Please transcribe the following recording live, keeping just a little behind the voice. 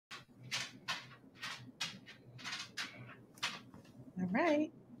All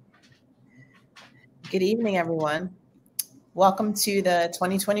right. Good evening, everyone. Welcome to the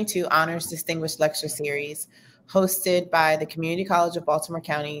 2022 Honors Distinguished Lecture Series hosted by the Community College of Baltimore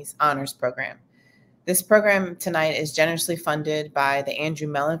County's Honors Program. This program tonight is generously funded by the Andrew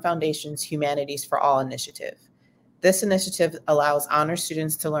Mellon Foundation's Humanities for All initiative. This initiative allows honors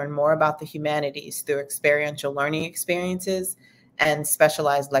students to learn more about the humanities through experiential learning experiences and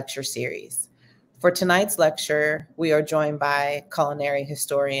specialized lecture series. For tonight's lecture, we are joined by culinary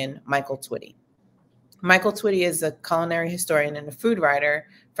historian Michael Twitty. Michael Twitty is a culinary historian and a food writer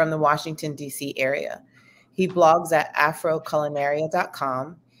from the Washington, D.C. area. He blogs at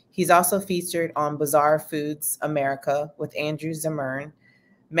afroculinaria.com. He's also featured on Bizarre Foods America with Andrew Zimmern,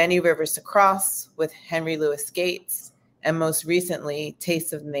 Many Rivers to Cross with Henry Louis Gates, and most recently,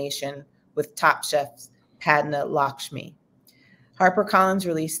 Taste of the Nation with top chef Padna Lakshmi. HarperCollins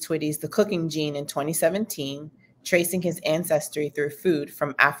released Twitty's The Cooking Gene in 2017, tracing his ancestry through food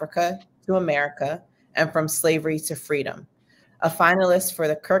from Africa to America and from slavery to freedom. A finalist for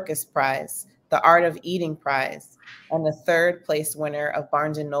the Kirkus Prize, the Art of Eating Prize, and the third place winner of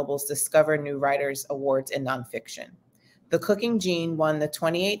Barnes & Noble's Discover New Writers Awards in Nonfiction. The Cooking Gene won the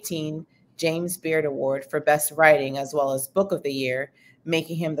 2018 James Beard Award for Best Writing as well as Book of the Year,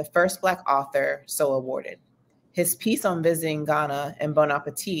 making him the first Black author so awarded. His piece on visiting Ghana and Bon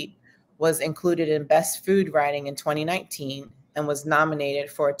Appetit was included in Best Food Writing in 2019 and was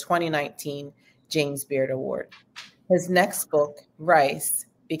nominated for a 2019 James Beard Award. His next book, Rice,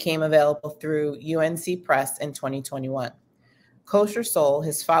 became available through UNC Press in 2021. Kosher Soul,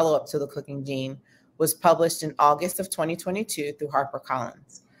 his follow-up to The Cooking Gene, was published in August of 2022 through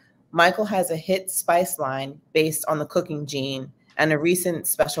HarperCollins. Michael has a hit spice line based on The Cooking Gene and a recent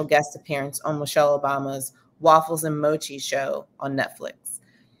special guest appearance on Michelle Obama's Waffles and Mochi show on Netflix.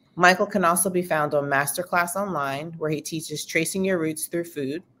 Michael can also be found on Masterclass Online, where he teaches tracing your roots through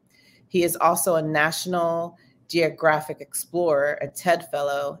food. He is also a National Geographic Explorer, a TED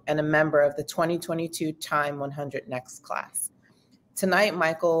Fellow, and a member of the 2022 Time 100 Next class. Tonight,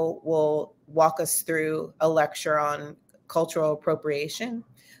 Michael will walk us through a lecture on cultural appropriation,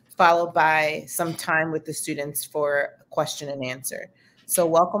 followed by some time with the students for a question and answer. So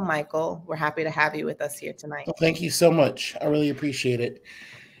welcome, Michael. We're happy to have you with us here tonight. Well, thank you so much. I really appreciate it.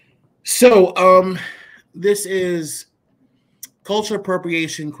 So this is cultural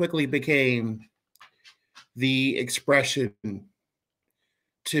appropriation quickly became the expression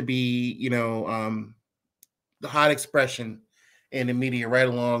to be, the hot expression in the media right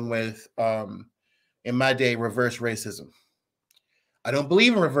along with, in my day, reverse racism. I don't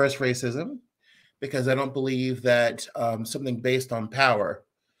believe in reverse racism because I don't believe that something based on power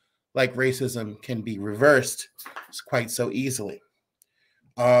like racism can be reversed quite so easily.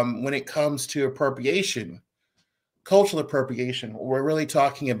 When it comes to appropriation, cultural appropriation, what we're really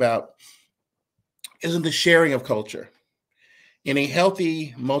talking about isn't the sharing of culture. In a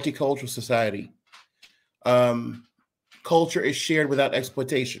healthy multicultural society, culture is shared without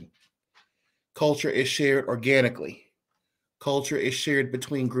exploitation. Culture is shared organically. Culture is shared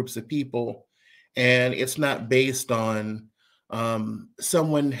between groups of people, and it's not based on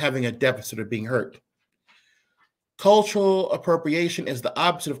someone having a deficit or being hurt. Cultural appropriation is the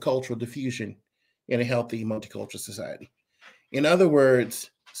opposite of cultural diffusion in a healthy multicultural society. In other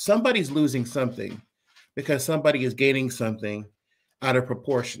words, somebody's losing something because somebody is gaining something out of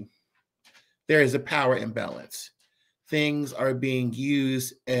proportion. There is a power imbalance. Things are being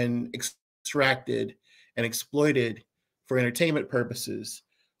used and extracted and exploited for entertainment purposes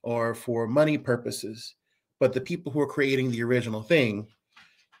or for money purposes, but the people who are creating the original thing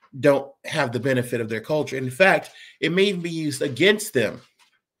don't have the benefit of their culture. In fact, it may even be used against them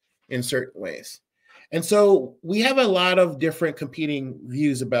in certain ways. And so we have a lot of different competing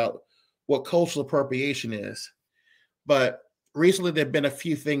views about what cultural appropriation is. But recently, there have been a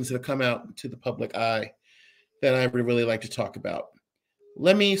few things that have come out to the public eye that I would really like to talk about.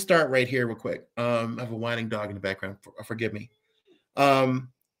 Let me start right here real quick. I have a whining dog in the background. Forgive me.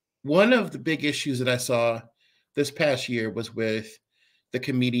 One of the big issues that I saw this past year was with the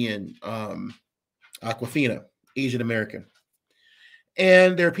comedian Awkwafina, Asian American.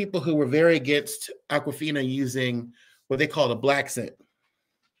 And there are people who were very against Awkwafina using what they call a black scent.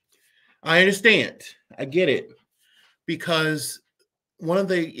 I understand. I get it. Because one of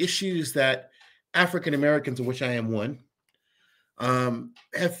the issues that African Americans, of which I am one,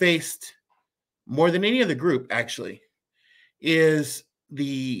 have faced more than any other group, actually, is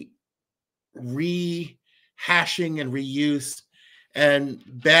the rehashing and reuse and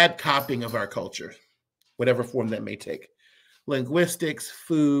bad copying of our culture, whatever form that may take. Linguistics,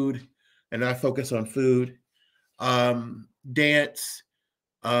 food, and I focus on food, dance,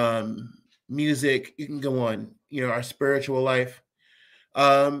 music, you can go on, our spiritual life.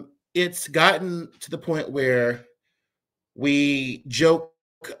 It's gotten to the point where we joke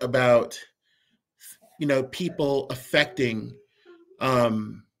about, people affecting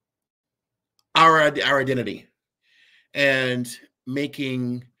our identity and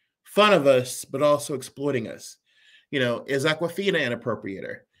making fun of us, but also exploiting us. Is Aquafina an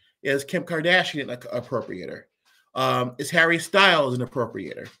appropriator? Is Kim Kardashian an appropriator? Is Harry Styles an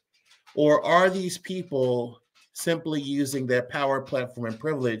appropriator? Or are these people simply using their power, platform, and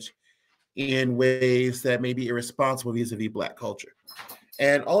privilege in ways that may be irresponsible vis-a-vis Black culture?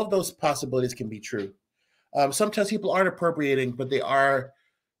 And all of those possibilities can be true. Sometimes people aren't appropriating, but they are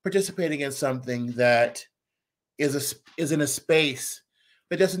participating in something that is in a space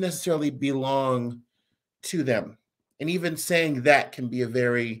that doesn't necessarily belong to them. And even saying that can be a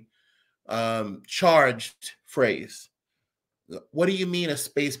very charged phrase. What do you mean a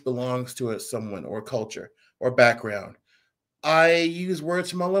space belongs to someone or culture or background? I use words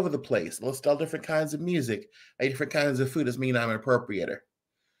from all over the place. List all different kinds of music, different kinds of food. Does mean I'm an appropriator.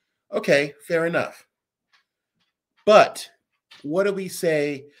 Okay, fair enough. But what do we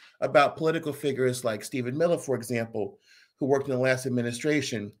say about political figures like Stephen Miller, for example, who worked in the last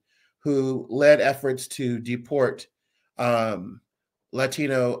administration, who led efforts to deport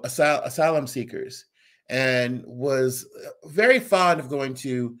Latino asylum seekers, and was very fond of going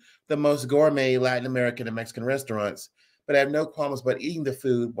to the most gourmet Latin American and Mexican restaurants, but had no qualms about eating the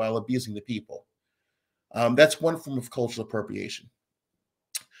food while abusing the people. That's one form of cultural appropriation.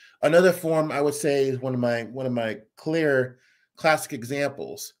 Another form, I would say, is one of my clear classic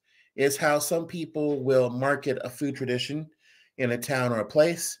examples is how some people will market a food tradition in a town or a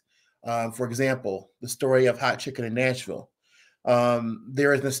place. For example, the story of hot chicken in Nashville.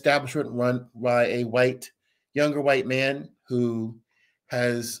 There is an establishment run by a younger white man who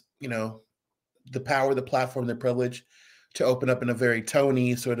has, the power, the platform, the privilege to open up in a very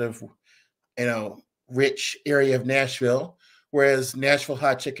Tony sort of, rich area of Nashville, whereas Nashville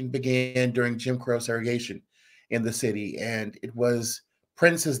hot chicken began during Jim Crow segregation in the city. And it was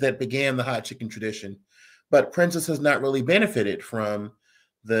Prince's that began the hot chicken tradition. But Prince's has not really benefited from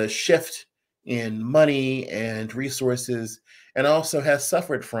the shift in money and resources, and also has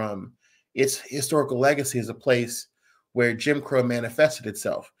suffered from its historical legacy as a place where Jim Crow manifested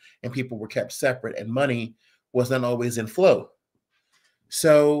itself and people were kept separate and money was not always in flow.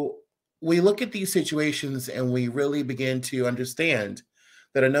 So we look at these situations and we really begin to understand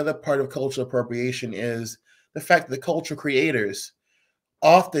that another part of cultural appropriation is the fact that the cultural creators,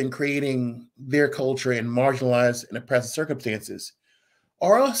 often creating their culture in marginalized and oppressive circumstances,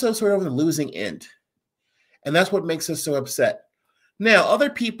 are also sort of on the losing end. And that's what makes us so upset. Now,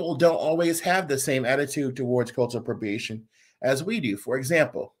 other people don't always have the same attitude towards cultural appropriation as we do. For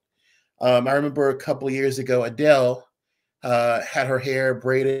example, I remember a couple of years ago, Adele had her hair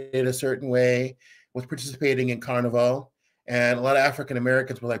braided a certain way, was participating in Carnival, and a lot of African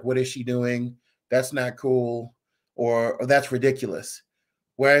Americans were like, what is she doing? That's not cool, or that's ridiculous.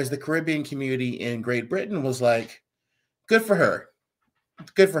 Whereas the Caribbean community in Great Britain was like, good for her.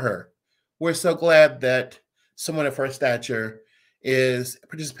 Good for her. We're so glad that someone of her stature is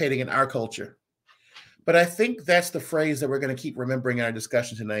participating in our culture. But I think that's the phrase that we're going to keep remembering in our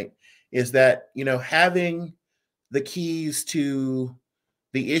discussion tonight, is that, having the keys to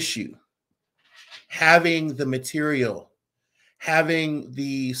the issue, having the material, having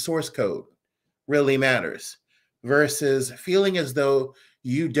the source code really matters versus feeling as though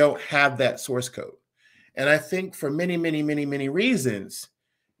you don't have that source code. And I think for many, many, many, many reasons,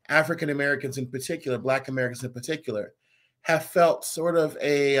 African Americans in particular, Black Americans in particular, have felt sort of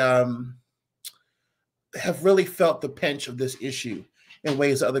have really felt the pinch of this issue in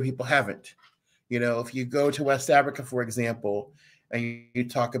ways that other people haven't. If you go to West Africa, for example, and you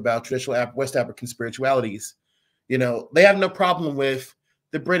talk about traditional West African spiritualities, they have no problem with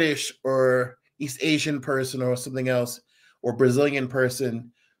the British or East Asian person or something else, or Brazilian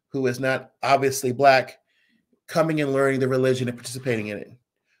person who is not obviously Black, coming and learning the religion and participating in it.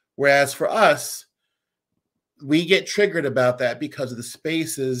 Whereas for us, we get triggered about that because of the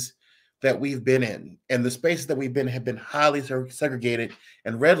spaces that we've been in. And the spaces that we've been have been highly segregated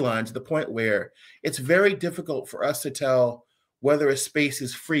and redlined to the point where it's very difficult for us to tell whether a space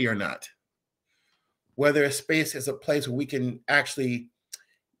is free or not, whether a space is a place where we can actually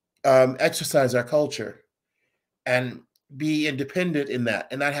exercise our culture and be independent in that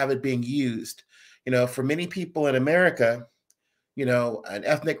and not have it being used. For many people in America, an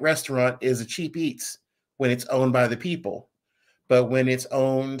ethnic restaurant is a cheap eats when it's owned by the people. But when it's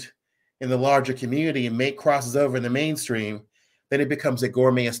owned in the larger community and crosses over in the mainstream, then it becomes a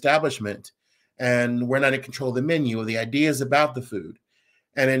gourmet establishment. And we're not in control of the menu or the ideas about the food.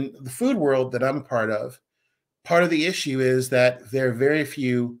 And in the food world that I'm a part of the issue is that there are very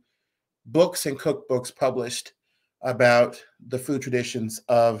few books and cookbooks published about the food traditions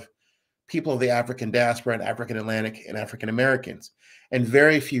of people of the African diaspora and African Atlantic and African Americans, and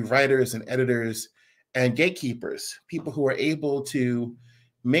very few writers and editors and gatekeepers, people who are able to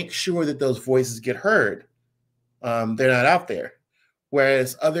make sure that those voices get heard. They're not out there.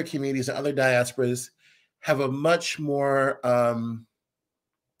 Whereas other communities and other diasporas have a much more,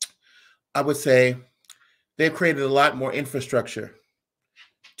 I would say, they've created a lot more infrastructure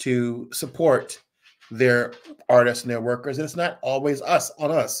to support their artists and their workers. And it's not always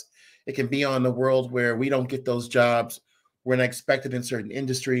on us. It can be on the world where we don't get those jobs. We're not expected in certain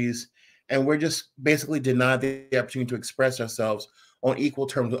industries. And we're just basically denied the opportunity to express ourselves on equal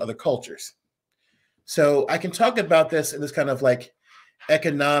terms with other cultures. So I can talk about this in this kind of like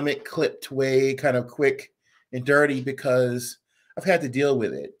economic clipped way, kind of quick and dirty, because I've had to deal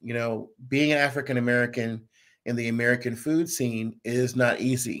with it. You know, being an African-American in the American food scene is not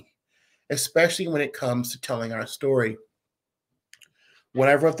easy, especially when it comes to telling our story. When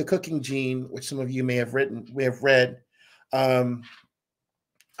I wrote The Cooking Gene, which some of you may have read, I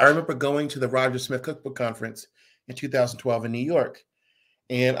remember going to the Roger Smith Cookbook Conference in 2012 in New York.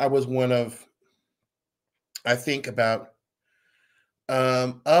 And I was one of, I think about,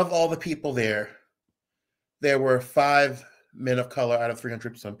 of all the people there were 5 men of color out of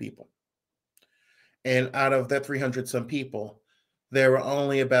 300 some people. And out of that 300 some people, there were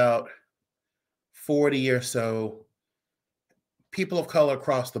only about 40 or so people of color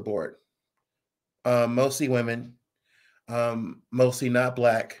across the board, mostly women, mostly not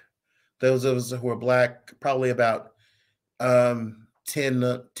Black. Those of us who are Black, probably about 10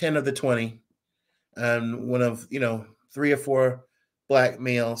 of the 20, and one of 3 or 4 Black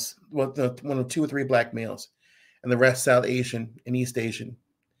males, one of 2 or 3 Black males, and the rest South Asian and East Asian,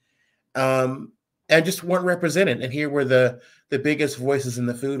 and just weren't represented. And here were the biggest voices in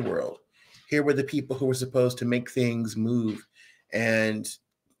the food world. Here were the people who were supposed to make things move and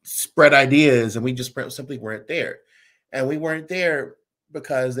spread ideas, and we just simply weren't there. And we weren't there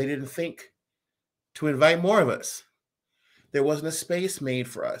because they didn't think to invite more of us. There wasn't a space made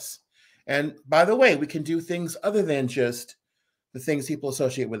for us. And by the way, we can do things other than just the things people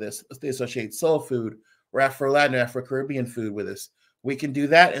associate with us. They associate soul food or Afro-Latin, Afro-Caribbean food with us. We can do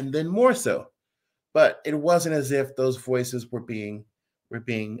that, and then more so. But it wasn't as if those voices were being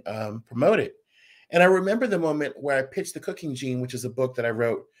promoted. And I remember the moment where I pitched The Cooking Gene, which is a book that I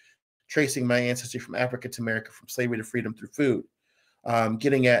wrote tracing my ancestry from Africa to America, from slavery to freedom through food,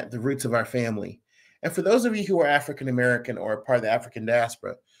 getting at the roots of our family. And for those of you who are African-American or part of the African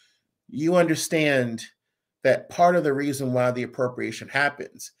diaspora, you understand that part of the reason why the appropriation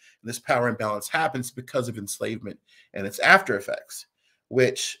happens, this power imbalance happens, because of enslavement and its after effects,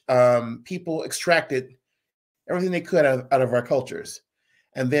 which people extracted everything they could out of our cultures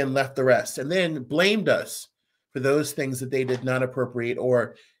and then left the rest, and then blamed us for those things that they did not appropriate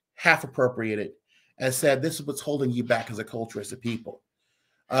or half appropriated, and said, this is what's holding you back as a culture, as a people.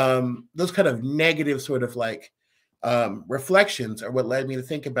 Those kind of negative sort of like reflections are what led me to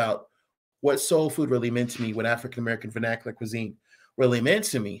think about what soul food really meant to me, what African-American vernacular cuisine really meant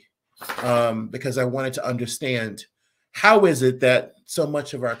to me, because I wanted to understand, how is it that so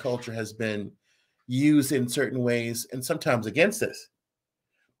much of our culture has been used in certain ways and sometimes against us?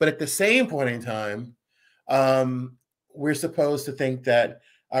 But at the same point in time, we're supposed to think that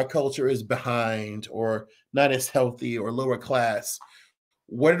our culture is behind or not as healthy or lower class.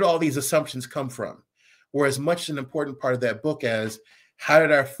 Where did all these assumptions come from? Or as much an important part of that book as, how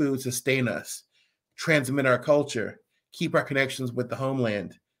did our food sustain us, transmit our culture, keep our connections with the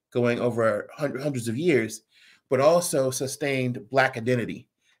homeland going over hundreds of years, but also sustained Black identity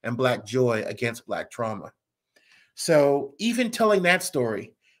and Black joy against Black trauma. So even telling that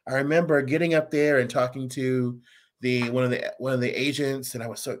story, I remember getting up there and talking to one of the agents, and I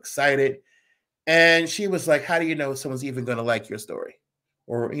was so excited. And she was like, how do you know someone's even going to like your story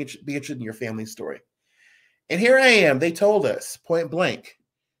or be interested in your family's story? And here I am. They told us point blank.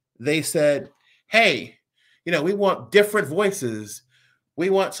 They said, hey, we want different voices. We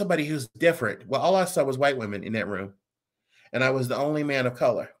want somebody who's different. Well, all I saw was white women in that room. And I was the only man of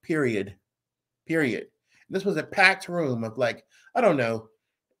color, period. And this was a packed room of like, I don't know,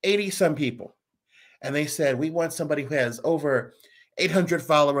 80 some people. And they said, we want somebody who has over 800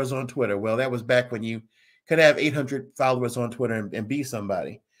 followers on Twitter. Well, that was back when you could have 800 followers on Twitter and be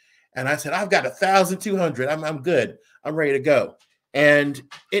somebody. And I said, I've got 1,200. I'm good. I'm ready to go. And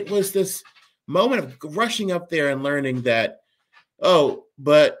it was this moment of rushing up there and learning that, oh,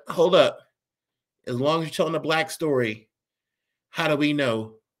 but hold up. As long as you're telling a Black story, how do we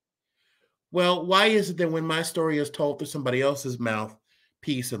know? Well, why is it that when my story is told through somebody else's mouth,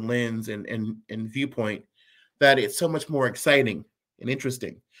 piece and lens and viewpoint, that it's so much more exciting and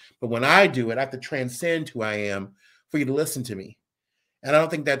interesting? But when I do it, I have to transcend who I am for you to listen to me. And I don't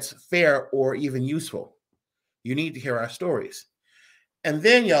think that's fair or even useful. You need to hear our stories. And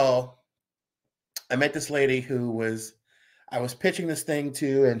then, y'all, I met this lady I was pitching this thing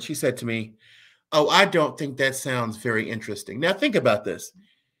to, and she said to me, oh, I don't think that sounds very interesting. Now, think about this.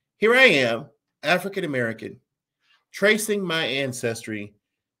 Here I am, African American, tracing my ancestry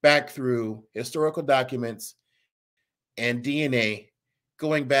back through historical documents and DNA,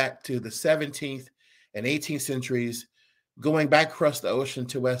 going back to the 17th and 18th centuries, going back across the ocean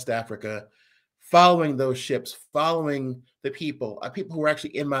to West Africa, following those ships, following the people who were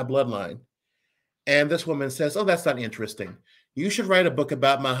actually in my bloodline. And this woman says, oh, that's not interesting. You should write a book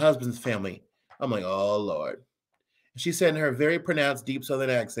about my husband's family. I'm like, oh, Lord. She said in her very pronounced, deep Southern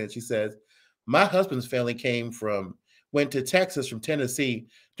accent, she says, my husband's family went to Texas from Tennessee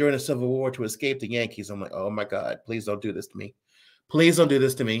during the Civil War to escape the Yankees. I'm like, oh, my God, please don't do this to me. Please don't do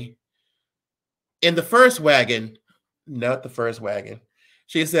this to me. In the first wagon, not the first wagon,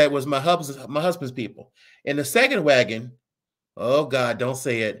 she said was my husband's people. In the second wagon, oh God, don't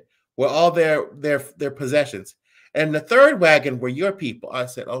say it, were all their possessions. And the third wagon were your people. I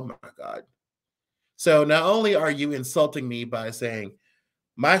said, oh my God. So not only are you insulting me by saying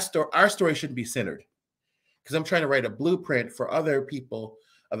our story shouldn't be centered, because I'm trying to write a blueprint for other people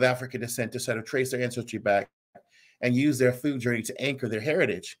of African descent to sort of trace their ancestry back and use their food journey to anchor their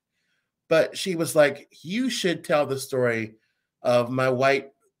heritage. But she was like, you should tell the story of my white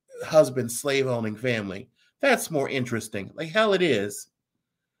husband's slave-owning family. That's more interesting. Like hell it is.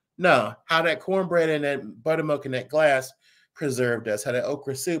 No, how that cornbread and that buttermilk in that glass preserved us, how that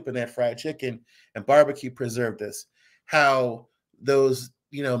okra soup and that fried chicken and barbecue preserved us, how those,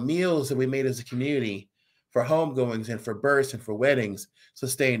 meals that we made as a community for homegoings and for births and for weddings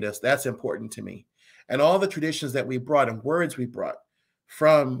sustained us. That's important to me. And all the traditions that we brought and words we brought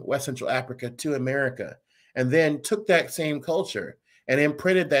from West Central Africa to America, and then took that same culture and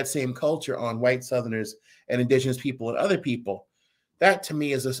imprinted that same culture on white Southerners and indigenous people and other people. That to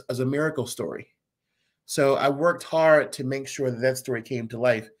me is a miracle story. So I worked hard to make sure that story came to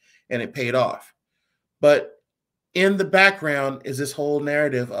life and it paid off. But in the background is this whole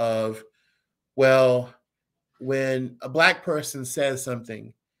narrative of, well, when a Black person says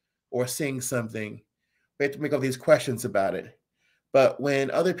something or sings something, we have to make all these questions about it. But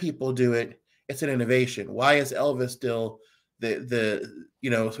when other people do it, it's an innovation. Why is Elvis still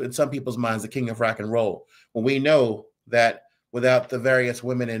in some people's minds, the king of rock and roll? When we know that without the various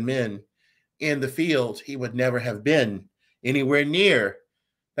women and men in the field, he would never have been anywhere near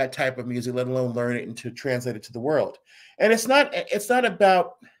that type of music, let alone learn it and to translate it to the world. And it's not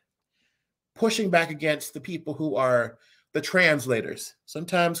about pushing back against the people who are the translators.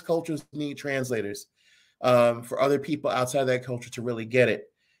 Sometimes cultures need translators for other people outside that culture to really get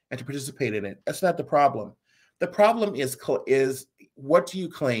it and to participate in it. That's not the problem. The problem is what do you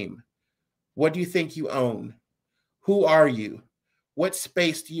claim? What do you think you own? Who are you? What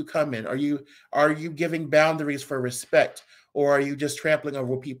space do you come in? Are you giving boundaries for respect, or are you just trampling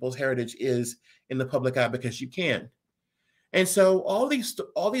over what people's heritage is in the public eye because you can? And so all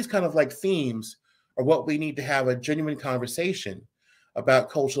these kind of like themes are what we need to have a genuine conversation about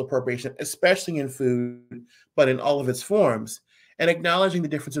cultural appropriation, especially in food, but in all of its forms, and acknowledging the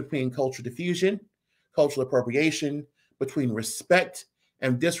difference between cultural diffusion, cultural appropriation, between respect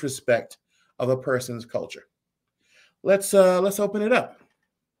and disrespect of a person's culture. Let's open it up.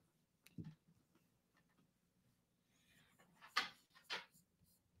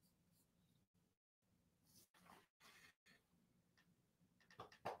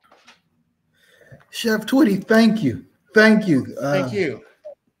 Chef Twitty, thank you. Thank you. Thank you.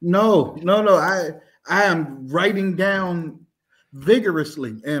 No. I am writing down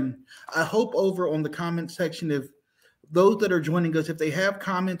vigorously. And I hope over on the comment section, if those that are joining us, if they have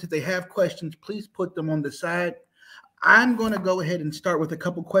comments, if they have questions, please put them on the side. I'm going to go ahead and start with a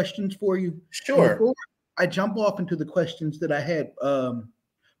couple questions for you. Sure. Before I jump off into the questions that I had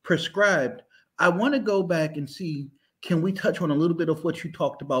prescribed, I want to go back and see, can we touch on a little bit of what you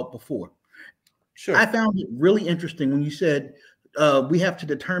talked about before? Sure. I found it really interesting when you said we have to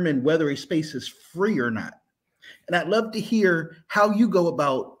determine whether a space is free or not. And I'd love to hear how you go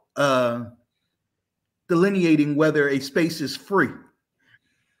about delineating whether a space is free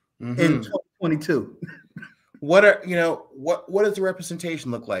in 2022. What are, what does the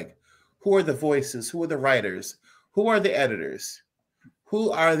representation look like? Who are the voices? Who are the writers? Who are the editors?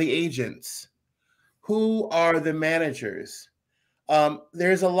 Who are the agents? Who are the managers?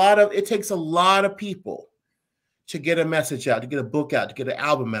 It takes a lot of people to get a message out, to get a book out, to get an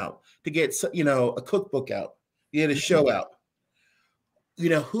album out, to get, a cookbook out, to get a show out.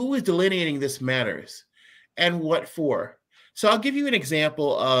 Who is delineating this matters and what for? So I'll give you an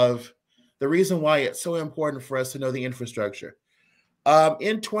example of the reason why it's so important for us to know the infrastructure.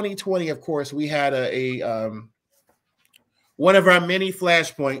 In 2020, of course, we had one of our many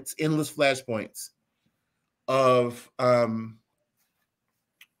flashpoints, endless flashpoints of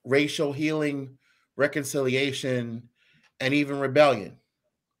racial healing, reconciliation, and even rebellion.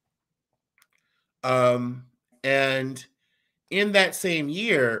 And in that same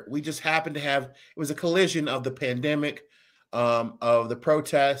year, we just happened to have, it was a collision of the pandemic, of the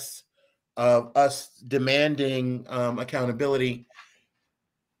protests, of us demanding accountability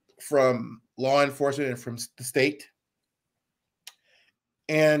from law enforcement and from the state.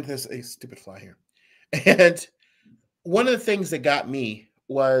 And there's a stupid fly here. And one of the things that got me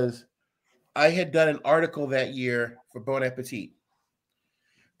was I had done an article that year for Bon Appetit.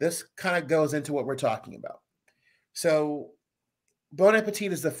 This kind of goes into what we're talking about. So Bon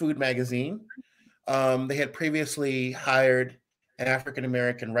Appetit is the food magazine. They had previously hired an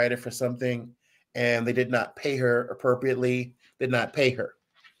African-American writer for something, and they did not pay her appropriately, did not pay her.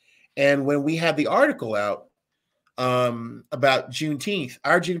 And when we had the article out about Juneteenth,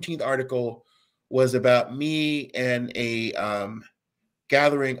 our Juneteenth article was about me and a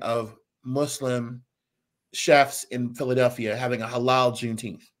gathering of Muslim chefs in Philadelphia having a halal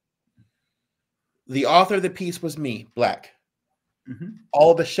Juneteenth. The author of the piece was me, Black. Mm-hmm.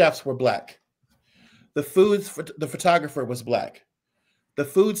 All the chefs were Black. The photographer was Black. The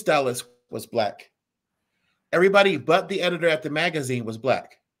food stylist was Black. Everybody but the editor at the magazine was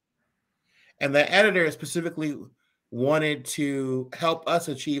Black. And the editor specifically wanted to help us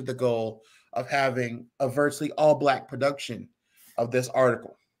achieve the goal of having a virtually all Black production of this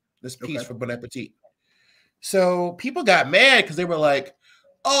article, this piece for Bon Appetit. So people got mad because they were like,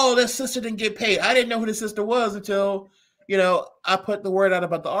 oh, this sister didn't get paid. I didn't know who the sister was until, I put the word out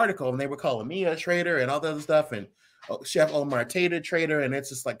about the article, and they were calling me a traitor and all the other stuff, and Chef Omar Tate a traitor, and it's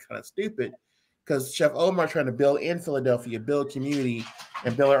just like kind of stupid because Chef Omar trying to build in Philadelphia, build community,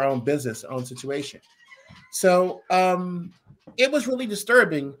 and build our own business, own situation. So it was really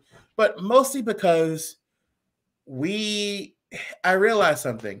disturbing, but mostly because I realized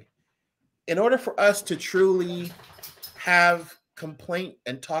something. In order for us to truly have complaint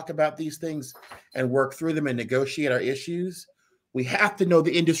and talk about these things and work through them and negotiate our issues, we have to know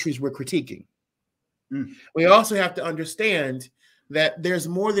the industries we're critiquing. Mm. We also have to understand that there's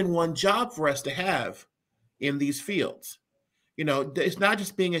more than one job for us to have in these fields. It's not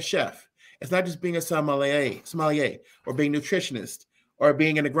just being a chef. It's not just being a sommelier or being a nutritionist or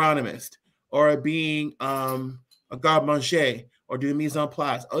being an agronomist or being a garde manger or doing mise en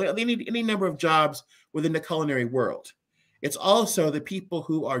place. They need any number of jobs within the culinary world. It's also the people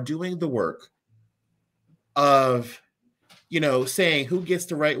who are doing the work of, saying who gets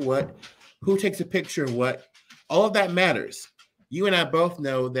to write what, who takes a picture of what. All of that matters. You and I both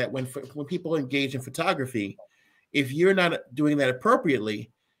know that when people engage in photography, if you're not doing that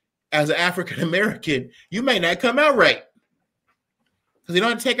appropriately, as an African American, you may not come out right because they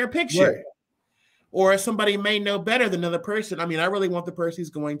don't take our picture. Right. Or somebody may know better than another person. I mean, I really want the person who's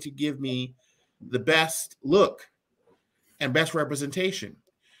going to give me the best look and best representation.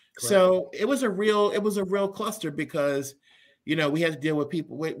 Correct. So it was a real cluster because, we had to deal with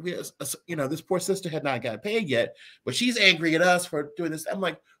people. This poor sister had not got paid yet, but she's angry at us for doing this. I'm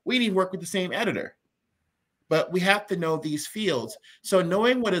like, we need to work with the same editor, but we have to know these fields. So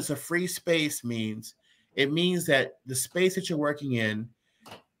knowing what is a free space means, it means that the space that you're working in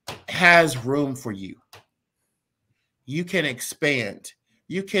has room for you. You can expand.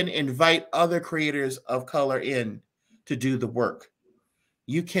 You can invite other creators of color in to do the work.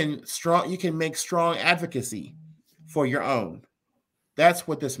 You can make strong advocacy for your own. That's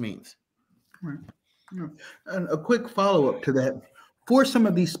what this means. Right. And a quick follow-up to that. For some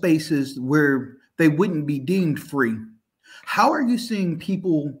of these spaces where they wouldn't be deemed free, how are you seeing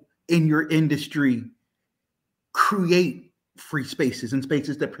people in your industry create free spaces and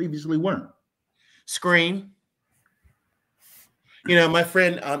spaces that previously weren't? Screen. My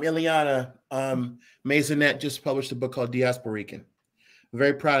friend Ileana Maisonette just published a book called Diasporican. I'm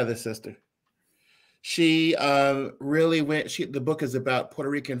very proud of this sister. She the book is about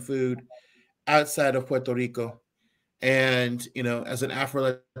Puerto Rican food outside of Puerto Rico. And, as an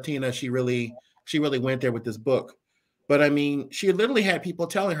Afro-Latina, she she really went there with this book. But I mean, she literally had people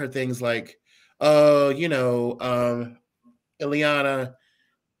telling her things like, "Oh, Ileana,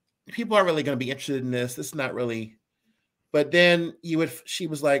 people aren't really going to be interested in this. This is not really." But then she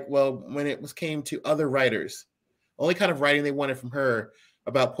was like, well, when it came to other writers, only kind of writing they wanted from her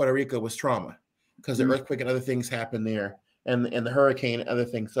about Puerto Rico was trauma, because the earthquake and other things happened there, and the hurricane and other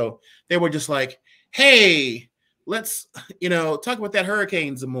things. So they were just like, hey, let's, talk about that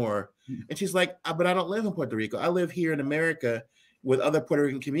hurricane some more. And she's like, but I don't live in Puerto Rico. I live here in America with other Puerto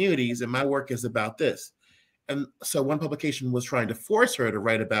Rican communities, and my work is about this. And so one publication was trying to force her to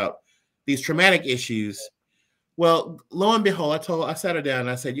write about these traumatic issues. Well, lo and behold, I sat her down and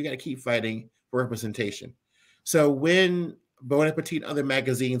I said, you got to keep fighting for representation. So when Bon Appetit and other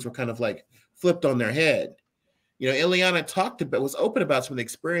magazines were kind of like flipped on their head, Ileana was open about some of the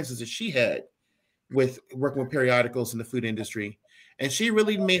experiences that she had with working with periodicals in the food industry. And she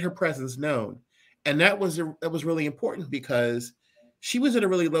really made her presence known. And that was really important, because she was at a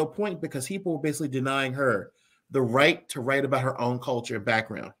really low point, because people were basically denying her the right to write about her own culture and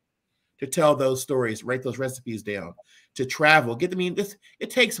background, to tell those stories, write those recipes down, to travel. It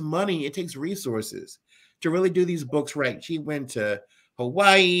takes money, it takes resources to really do these books right. She went to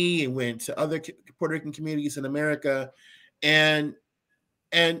Hawaii and went to other Puerto Rican communities in America. And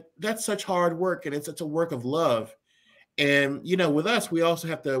that's such hard work, and it's such a work of love. And, with us, we also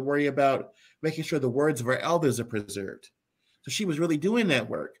have to worry about making sure the words of our elders are preserved. So she was really doing that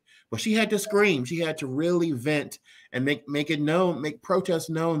work, but she had to scream. She had to really vent and make it known, make protests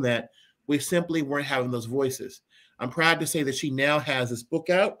known that we simply weren't having those voices. I'm proud to say that she now has this book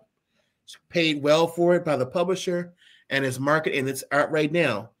out. She's paid well for it by the publisher, and it's marketed, and it's out right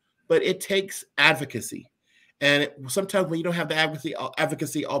now. But it takes advocacy. And sometimes when you don't have the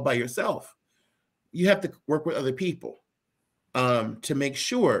advocacy all by yourself, you have to work with other people to make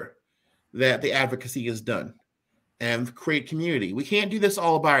sure that the advocacy is done and create community. We can't do this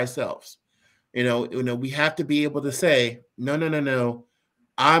all by ourselves. We have to be able to say, no.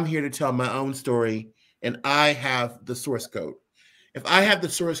 I'm here to tell my own story, and I have the source code. If I have the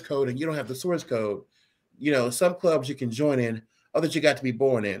source code and you don't have the source code, some clubs you can join in, others you got to be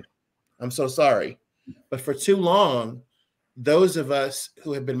born in. I'm so sorry. But for too long, those of us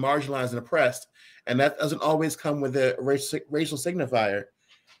who have been marginalized and oppressed, and that doesn't always come with a racial signifier,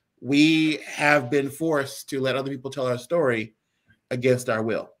 we have been forced to let other people tell our story against our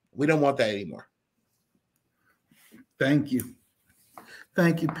will. We don't want that anymore. Thank you.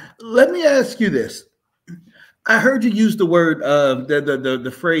 Thank you. Let me ask you this. I heard you use the word,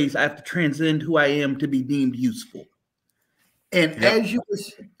 the phrase, I have to transcend who I am to be deemed useful. And yep.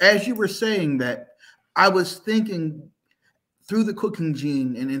 as you were saying that, I was thinking through the cooking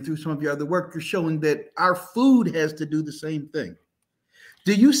gene and through some of your other work, you're showing that our food has to do the same thing.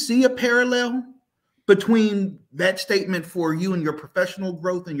 Do you see a parallel between that statement for you and your professional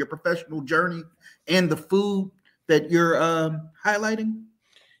growth and your professional journey and the food that you're highlighting?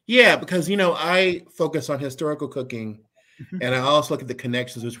 Yeah, because, I focus on historical cooking, and I also look at the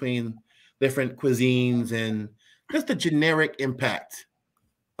connections between different cuisines and just the generic impact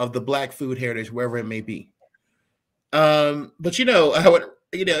of the Black food heritage, wherever it may be. But,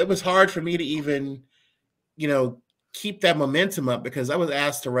 it was hard for me to even, keep that momentum up, because I was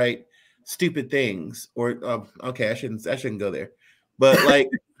asked to write stupid things, or, okay, I shouldn't go there, but like,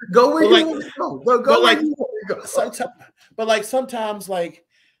 sometimes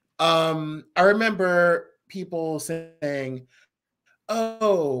I remember people saying,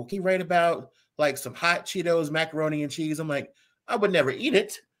 oh, can you write about like some hot Cheetos, macaroni and cheese? I'm like, I would never eat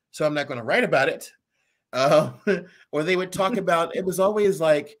it, so I'm not going to write about it. Or they would talk about, it was always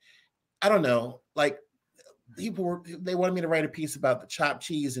like, I don't know, like they wanted me to write a piece about the chopped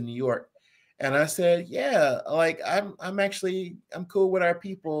cheese in New York. And I said, yeah, like I'm cool with our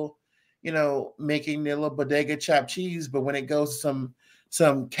people, making their little bodega chopped cheese, but when it goes to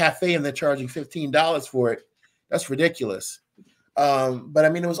some cafe and they're charging $15 for it, that's ridiculous. But I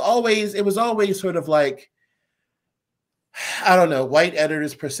mean, it was always sort of like, I don't know, white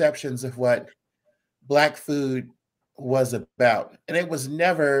editors' perceptions of what Black food was about. And it was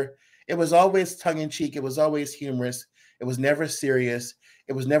always tongue-in-cheek. It was always humorous. It was never serious.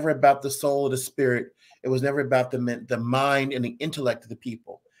 It was never about the soul or the spirit. It was never about the mind and the intellect of the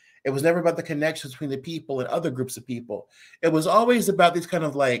people. It was never about the connections between the people and other groups of people. It was always about these kind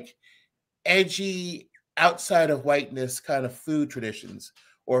of like edgy, outside of whiteness kind of food traditions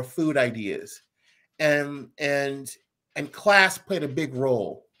or food ideas. And class played a big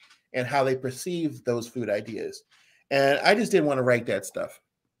role in how they perceived those food ideas. And I just didn't want to write that stuff.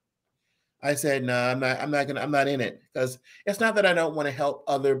 I said, no, I'm not in it, because it's not that I don't want to help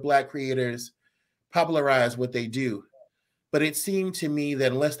other Black creators, popularize what they do. But it seemed to me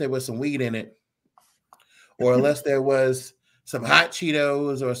that unless there was some weed in it, or unless there was some hot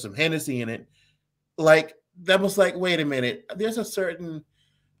Cheetos or some Hennessy in it, like that was like, wait a minute, there's a certain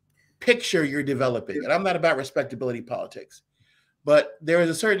picture you're developing. And I'm not about respectability politics, but there is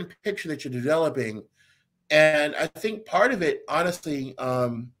a certain picture that you're developing. And I think part of it, honestly,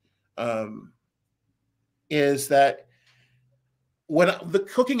 is that when the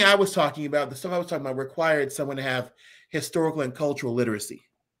cooking I was talking about, the stuff I was talking about required someone to have historical and cultural literacy.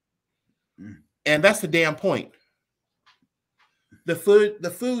 And that's the damn point. The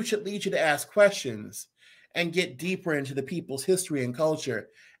food should lead you to ask questions and get deeper into the people's history and culture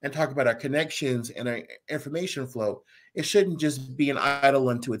and talk about our connections and our information flow. It shouldn't just be an idol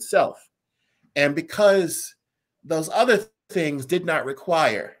unto itself. And because those other things did not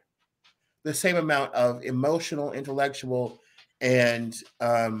require the same amount of emotional, intellectual, and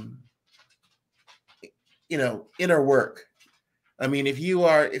inner work. I mean, if you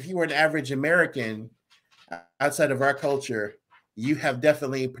are an average American outside of our culture, you have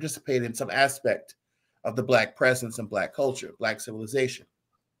definitely participated in some aspect of the Black presence and Black culture, Black civilization.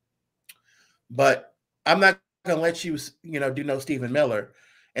 But I'm not going to let you, do no Stephen Miller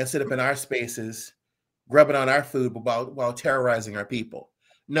and sit up in our spaces, grubbing on our food while terrorizing our people.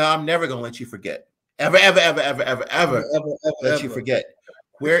 No, I'm never going to let you forget. Ever let you forget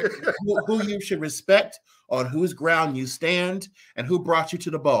who you should respect, on whose ground you stand, and who brought you to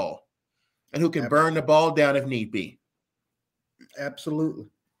the ball, and who can burn the ball down if need be. Absolutely.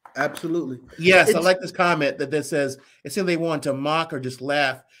 Yes, I like this comment that says it seems they want to mock or just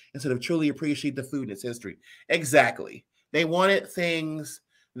laugh instead of truly appreciate the food and its history. Exactly. They wanted things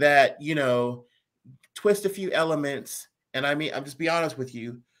that, twist a few elements. And I mean, I'll just be honest with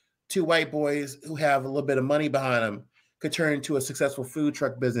you, two white boys who have a little bit of money behind them could turn into a successful food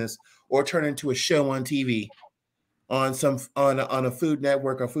truck business or turn into a show on TV on a Food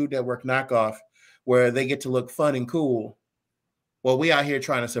Network or Food Network knockoff where they get to look fun and cool. Well, we out here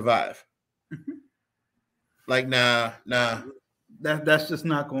trying to survive. Like, nah. That's just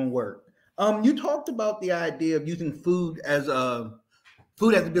not going to work. You talked about the idea of using food as the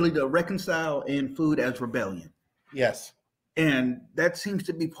ability to reconcile and food as rebellion. Yes. And that seems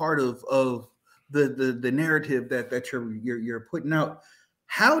to be part of the narrative that you're putting out.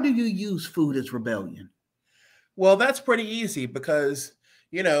 How do you use food as rebellion? Well, that's pretty easy because,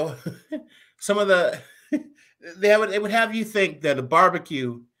 some of the they would have you think that a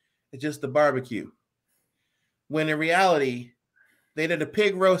barbecue is just a barbecue, when in reality, they did a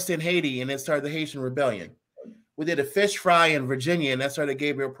pig roast in Haiti and it started the Haitian Rebellion. We did a fish fry in Virginia and that started the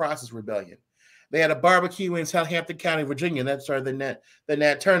Gabriel Process Rebellion. They had a barbecue in Southampton County, Virginia, and that started the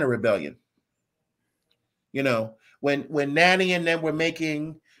Nat Turner Rebellion. When Nanny and them were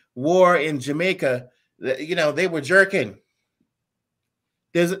making war in Jamaica, they were jerking.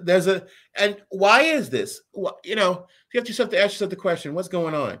 And why is this? You have to ask yourself the question, what's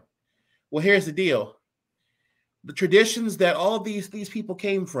going on? Well, here's the deal. The traditions that all of these people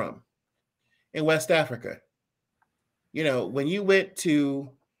came from in West Africa. When you went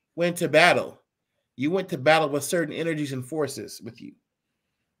to battle, you went to battle with certain energies and forces with you.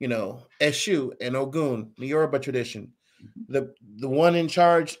 Eshu and Ogun, the Yoruba tradition, the one in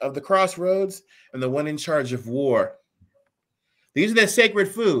charge of the crossroads and the one in charge of war. These are their sacred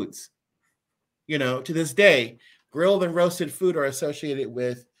foods. To this day, grilled and roasted food are associated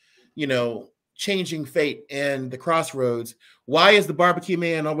with, changing fate and the crossroads. Why is the barbecue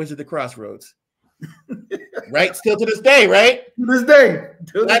man always at the crossroads? Right? Still to this day, right? To this day.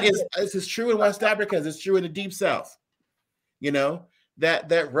 This is true in West Africa. It's true in the Deep South.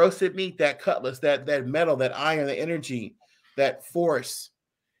 That roasted meat, that cutlass, that metal, that iron, the energy, that force.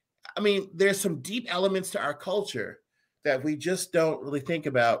 I mean, there's some deep elements to our culture that we just don't really think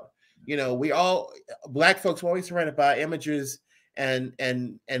about. Black folks are always surrounded by images and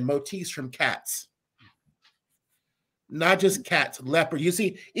motifs from cats. Not just cats, leopard. You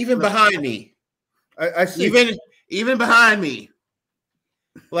see, even behind me, I see. Even behind me,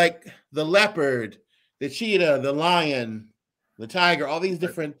 like the leopard, the cheetah, the lion, the tiger, all these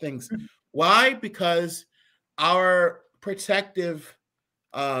different things. Why? Because our protective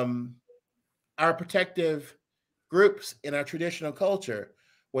groups in our traditional culture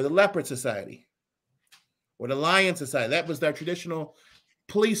were the leopard society or the lion society. That was their traditional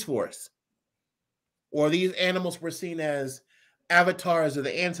police force. Or these animals were seen as avatars of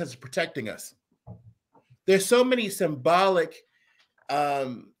the ancestors protecting us. There's so many symbolic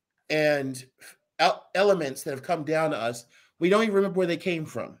and elements that have come down to us. We don't even remember where they came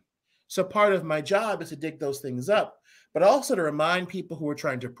from. So part of my job is to dig those things up, but also to remind people who are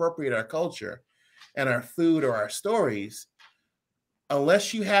trying to appropriate our culture and our food or our stories,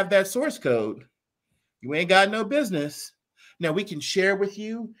 unless you have that source code, you ain't got no business. Now we can share with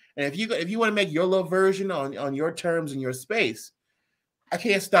you, and if you want to make your little version on your terms and your space, I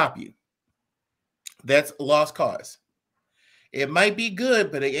can't stop you. That's a lost cause. It might be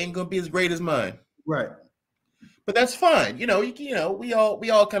good, but it ain't gonna be as great as mine. Right. But that's fine. You know, we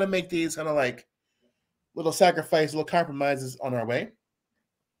all kind of make these kind of like little sacrifices, little compromises on our way.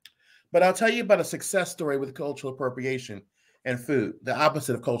 But I'll tell you about a success story with cultural appropriation and food, the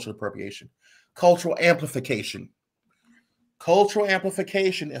opposite of cultural appropriation, cultural amplification. Cultural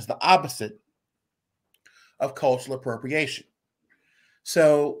amplification is the opposite of cultural appropriation.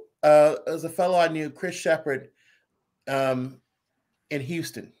 So there's a fellow I knew, Chris Shepard, in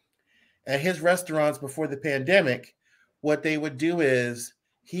Houston. At his restaurants before the pandemic, what they would do is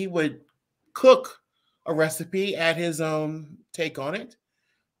he would cook a recipe, add his own take on it,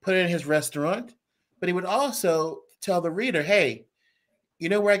 put it in his restaurant, but he would also tell the reader, hey, you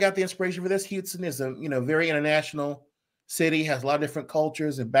know where I got the inspiration for this? Houston is a very international city, has a lot of different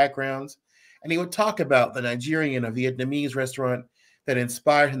cultures and backgrounds. And he would talk about the Nigerian or Vietnamese restaurant that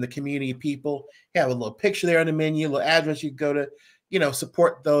inspired him, the community people. He have a little picture there on the menu, a little address you could go to,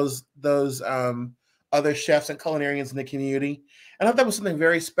 support those other chefs and culinarians in the community. And I thought there was something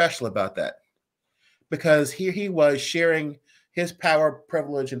very special about that, because here he was sharing his power,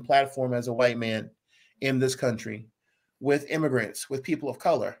 privilege, and platform as a white man in this country with immigrants, with people of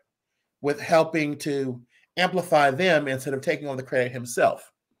color, with helping to amplify them instead of taking on the credit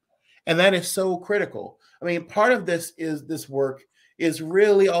himself. And that is so critical. I mean, part of this work is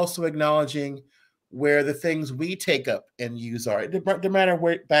really also acknowledging where the things we take up and use are, no matter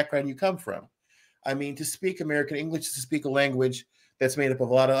what background you come from. I mean, to speak American English is to speak a language that's made up of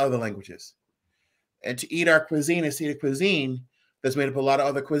a lot of other languages. And to eat our cuisine is to eat a cuisine that's made up of a lot of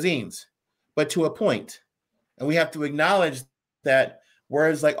other cuisines, but to a point. And we have to acknowledge that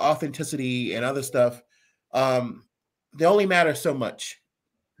words like authenticity and other stuff, they only matter so much.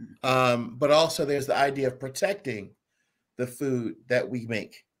 But also there's the idea of protecting the food that we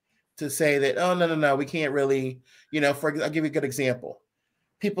make. To say that, oh, no, we can't really, I'll give you a good example.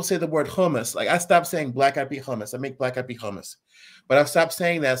 People say the word hummus. Like, I stopped saying black-eyed pea hummus. I make black-eyed pea hummus. But I've stopped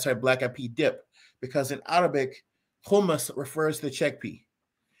saying that, sorry, black-eyed pea dip, because in Arabic, hummus refers to the chickpea.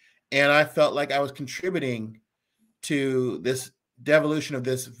 And I felt like I was contributing to this devolution of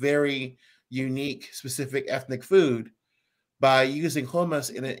this very unique, specific ethnic food by using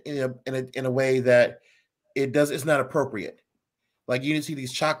hummus in a way that it's not appropriate. Like, you see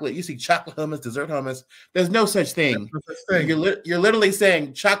chocolate hummus, dessert hummus. There's no such thing. You're literally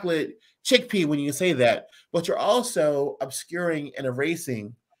saying chocolate chickpea when you say that, but you're also obscuring and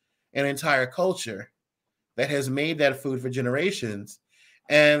erasing an entire culture that has made that food for generations.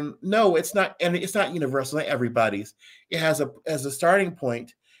 And no, it's not universal, not everybody's. It has a starting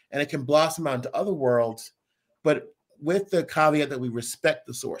point, and it can blossom out into other worlds, but with the caveat that we respect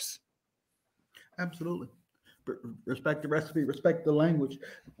the source. Absolutely. Respect the recipe, respect the language.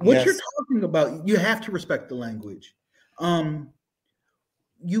 What you're talking about, you have to respect the language.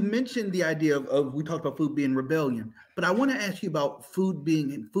 You mentioned the idea of we talked about food being rebellion, but I want to ask you about food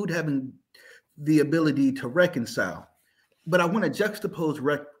having the ability to reconcile. But I want to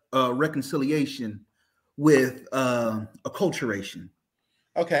juxtapose reconciliation with acculturation.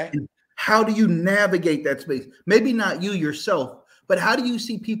 Okay. And how do you navigate that space? Maybe not you yourself, but how do you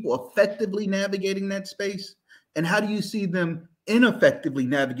see people effectively navigating that space? And how do you see them ineffectively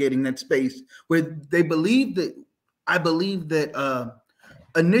navigating that space where they believe that, I believe that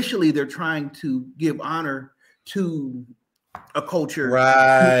initially they're trying to give honor to a culture.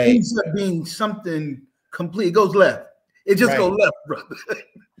 Right. It ends up being something complete. It goes left. It just goes left, brother.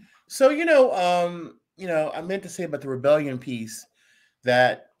 So, I meant to say about the rebellion piece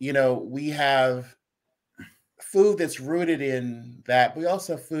that, we have food that's rooted in that. We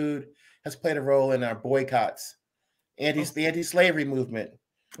also have food has played a role in our boycotts. The anti-slavery movement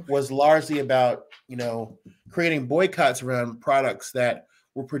was largely about, creating boycotts around products that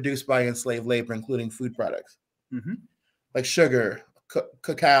were produced by enslaved labor, including food products, like sugar,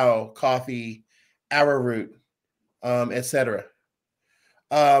 cacao, coffee, arrowroot, etc.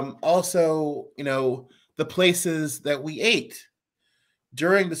 Also, the places that we ate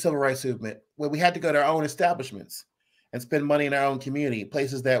during the civil rights movement, where we had to go to our own establishments and spend money in our own community,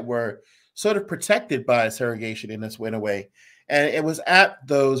 places that were sort of protected by segregation in a way. And it was at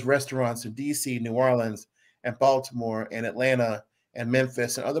those restaurants in DC, New Orleans, and Baltimore, and Atlanta, and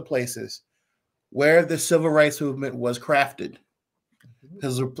Memphis, and other places where the civil rights movement was crafted,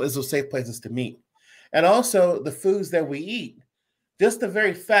 because those were safe places to meet. And also the foods that we eat, Just the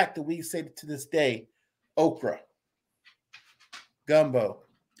very fact that we say to this day, okra, gumbo,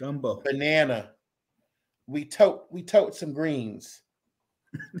 banana, we tote some greens,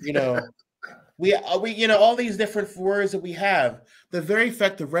 you know, we all these different words that we have. The very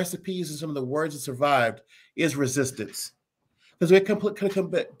fact of recipes and some of the words that survived is resistance, because we could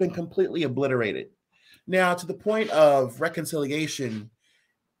have been completely obliterated. Now, to the point of reconciliation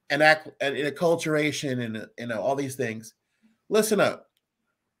and acculturation and all these things, listen up.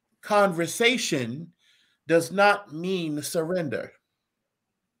 Conversation does not mean surrender.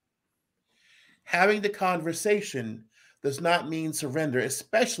 Having the conversation does not mean surrender,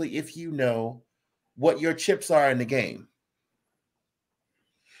 especially if you know what your chips are in the game,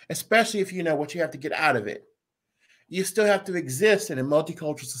 especially if you know what you have to get out of it. You still have to exist in a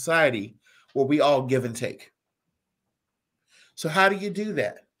multicultural society where we all give and take. So how do you do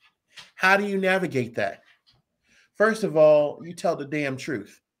that? How do you navigate that? First of all, you tell the damn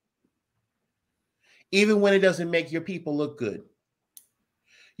truth. Even when it doesn't make your people look good,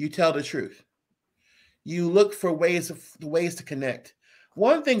 you tell the truth. You look for ways to connect.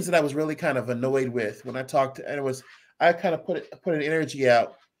 One of the things that I was really kind of annoyed with when I talked, I kind of put an energy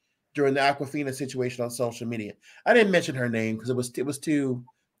out during the Aquafina situation on social media. I didn't mention her name because it was too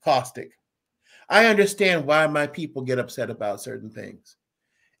caustic. I understand why my people get upset about certain things,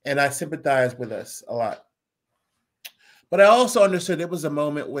 and I sympathize with us a lot. But I also understood it was a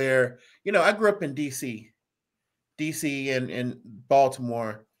moment where, I grew up in DC and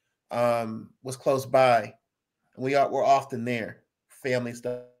Baltimore was close by. We're often there, family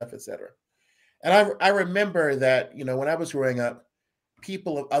stuff, etc. And I remember that, when I was growing up,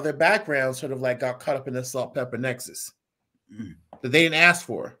 people of other backgrounds sort of like got caught up in the salt pepper nexus that they didn't ask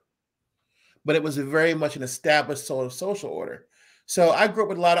for, but it was very much an established sort of social order. So I grew up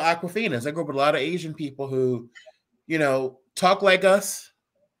with a lot of Aquafinas. I grew up with a lot of Asian people who, talk like us,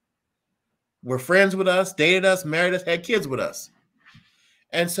 were friends with us, dated us, married us, had kids with us.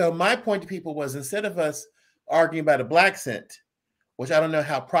 And so my point to people was, instead of us arguing about a black cent, which I don't know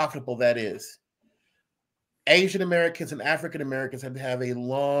how profitable that is, Asian Americans and African Americans have to have a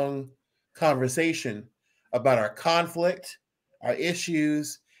long conversation about our conflict, our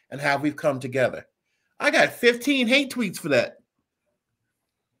issues, and how we've come together. I got 15 hate tweets for that,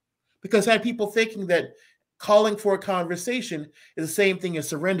 because I had people thinking that calling for a conversation is the same thing as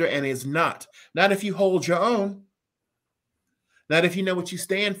surrender, and it's not. Not if you hold your own, not if you know what you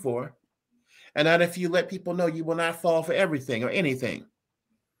stand for, and not if you let people know you will not fall for everything or anything.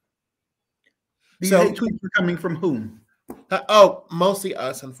 These hate tweets are coming from whom? Mostly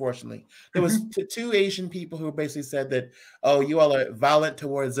us, unfortunately. There was two Asian people who basically said that, you all are violent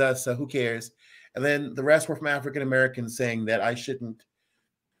towards us, so who cares? And then the rest were from African Americans saying that I shouldn't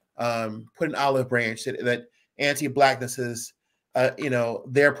put an olive branch, that anti-blackness is,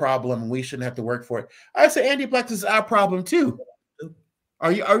 their problem. We shouldn't have to work for it. I say anti-blackness is our problem too.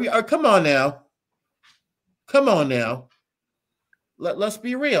 Are you? Come on now. Come on now. Let's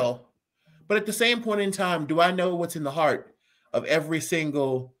be real. But at the same point in time, do I know what's in the heart of every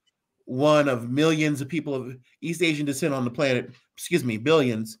single one of millions of people of East Asian descent on the planet?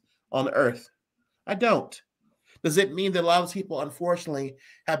 Billions on the earth. I don't. Does it mean that a lot of people, unfortunately,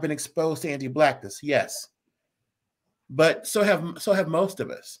 have been exposed to anti-blackness? Yes. But so have most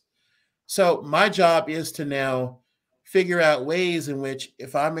of us. So my job is to now figure out ways in which,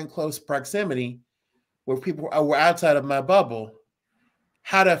 if I'm in close proximity where people are outside of my bubble,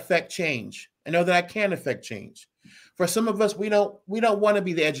 how to affect change. I know that I can affect change. For some of us, we don't want to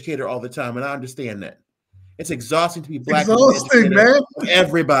be the educator all the time, and I understand that. It's exhausting to be black. Exhausting, man.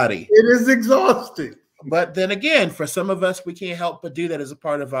 Everybody. It is exhausting. But then again, for some of us, we can't help but do that as a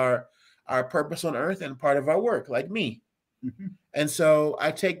part of our purpose on earth and part of our work, like me. Mm-hmm. And so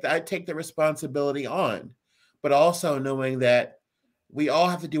I take the responsibility on, but also knowing that we all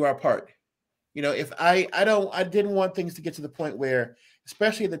have to do our part. If I didn't want things to get to the point where,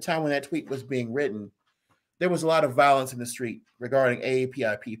 especially at the time when that tweet was being written, there was a lot of violence in the street regarding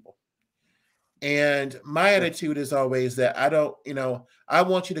AAPI people. And my attitude is always that I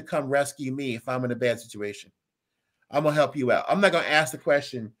want you to come rescue me if I'm in a bad situation. I'm going to help you out. I'm not going to ask the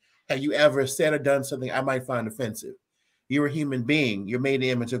question, have you ever said or done something I might find offensive? You're a human being. You're made in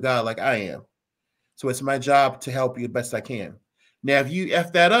the image of God like I am. So it's my job to help you the best I can. Now, if you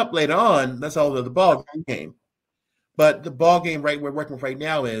F that up later on, that's all the ball game. But the ball game we're working with right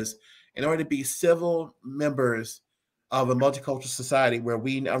now is, in order to be civil members of a multicultural society where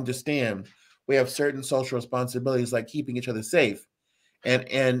we understand we have certain social responsibilities, like keeping each other safe and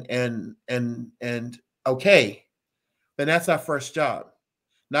okay, then that's our first job.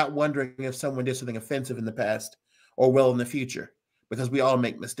 Not wondering if someone did something offensive in the past or will in the future, because we all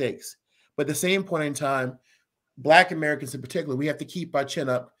make mistakes. But at the same point in time, Black Americans in particular, we have to keep our chin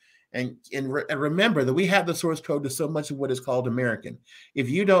up and remember that we have the source code to so much of what is called American. If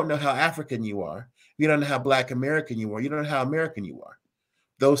you don't know how African you are, you don't know how Black American you are, you don't know how American you are.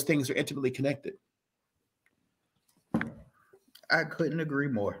 Those things are intimately connected. I couldn't agree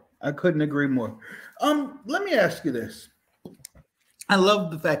more. I couldn't agree more. Let me ask you this. I love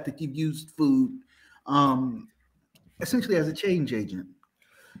the fact that you've used food essentially as a change agent.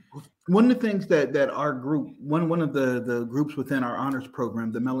 One of the things that our group, one of the groups within our honors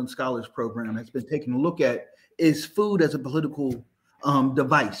program, the Mellon Scholars Program, has been taking a look at is food as a political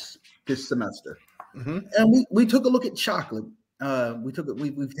device this semester. Mm-hmm. And we took a look at chocolate.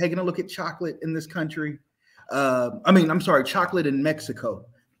 We've taken a look at chocolate in this country. Chocolate in Mexico,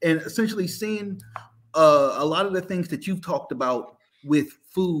 and essentially seeing a lot of the things that you've talked about with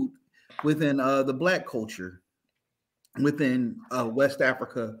food within the Black culture, within West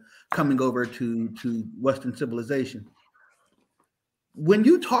Africa, coming over to Western civilization. When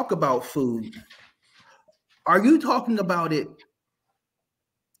you talk about food, are you talking about it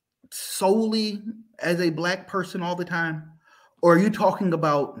solely as a Black person all the time? Or are you talking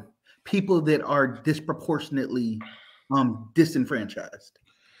about people that are disproportionately disenfranchised?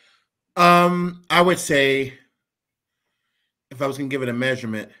 I would say, if I was going to give it a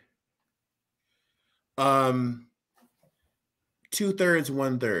measurement, 2/3,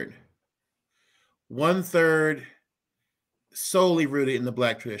 1/3. 1/3 solely rooted in the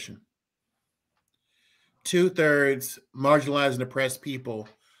Black tradition. 2/3 marginalized and oppressed people,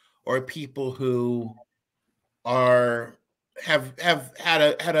 or people who have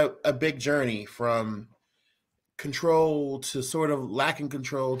had a big journey from control to sort of lacking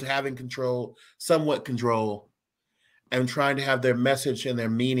control to having control, somewhat control, and trying to have their message and their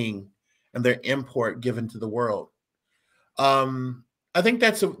meaning and their import given to the world. I think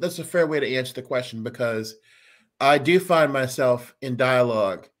that's a fair way to answer the question, because I do find myself in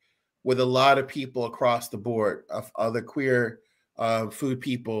dialogue with a lot of people across the board, of other queer food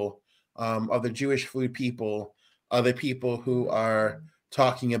people, other Jewish food people, other people who are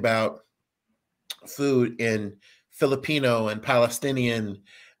talking about food in Filipino and Palestinian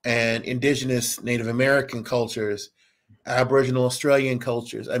and indigenous Native American cultures, Aboriginal Australian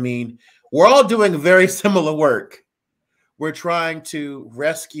cultures. I mean, we're all doing very similar work. We're trying to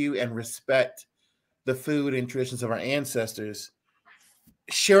rescue and respect the food and traditions of our ancestors,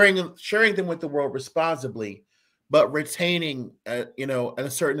 sharing them with the world responsibly, but retaining a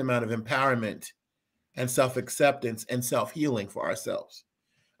certain amount of empowerment and self-acceptance and self-healing for ourselves.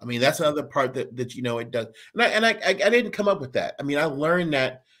 I mean, that's another part that it does. And I didn't come up with that. I mean, I learned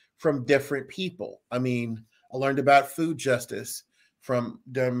that from different people. I mean, I learned about food justice from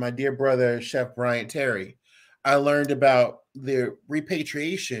my dear brother, Chef Bryant Terry. I learned about the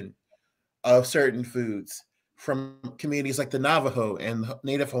repatriation of certain foods from communities like the Navajo and the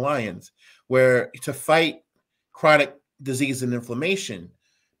Native Hawaiians, where to fight chronic disease and inflammation,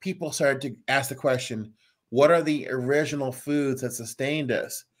 people started to ask the question, what are the original foods that sustained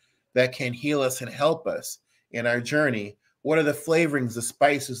us, that can heal us and help us in our journey? What are the flavorings, the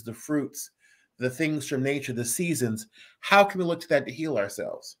spices, the fruits, the things from nature, the seasons? How can we look to that to heal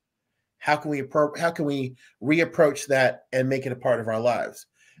ourselves? How can we reapproach that and make it a part of our lives?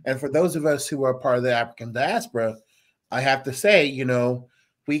 And for those of us who are part of the African diaspora, I have to say,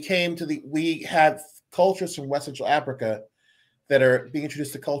 we have cultures from West Central Africa that are being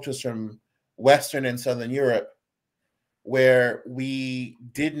introduced to cultures from Western and Southern Europe, where we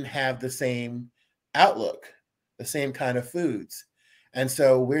didn't have the same outlook, the same kind of foods. And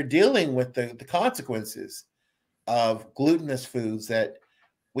so we're dealing with the consequences of glutinous foods that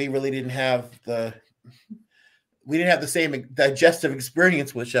we really didn't have the same digestive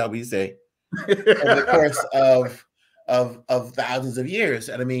experience with, shall we say, over the course of thousands of years.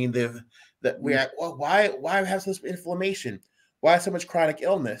 And I mean, why have so much inflammation? Why so much chronic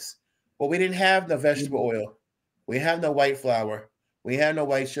illness? Well, we didn't have no vegetable oil. We have no white flour. We have no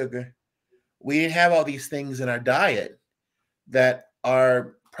white sugar. We didn't have all these things in our diet that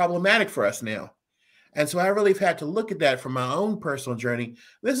are problematic for us now. And so I really have had to look at that from my own personal journey.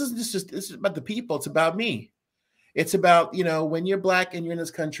 This is about the people. It's about me. It's about, when you're Black and you're in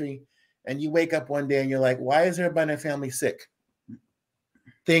this country and you wake up one day and you're like, why is everybody in their family sick?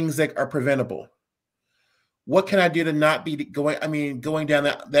 Things that are preventable. What can I do to not be going down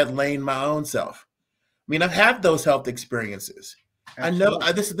that lane my own self? I mean, I've had those health experiences. Absolutely. I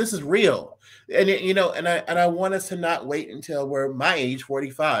know this is real. And, I want us to not wait until we're my age,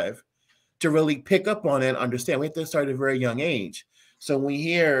 45, to really pick up on it and understand. We have to start at a very young age. So when we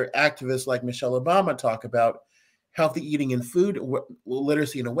hear activists like Michelle Obama talk about healthy eating and food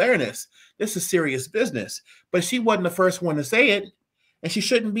literacy and awareness. This is serious business. But she wasn't the first one to say it, and she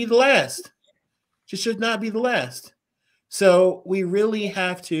shouldn't be the last. She should not be the last. So we really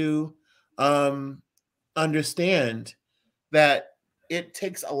have to understand that it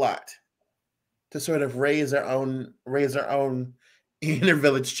takes a lot to sort of raise our own inner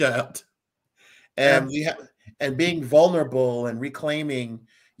village child, and being vulnerable and reclaiming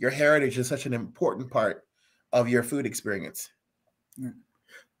your heritage is such an important part of your food experience.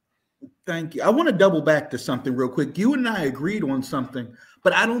 Thank you. I want to double back to something real quick. You and I agreed on something,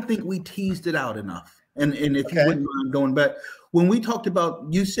 but I don't think we teased it out enough. And if you wouldn't mind going back, when we talked about,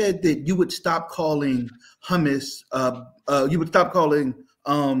 you said that you would stop calling hummus, you would stop calling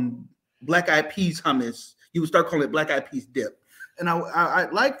black eyed peas hummus. You would start calling it black eyed peas dip. And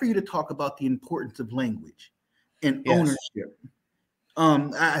I'd like for you to talk about the importance of language and ownership.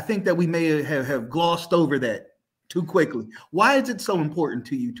 I think that we may have glossed over that too quickly. Why is it so important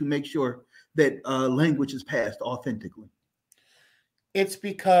to you to make sure that language is passed authentically? It's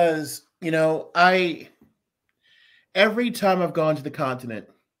because, every time I've gone to the continent,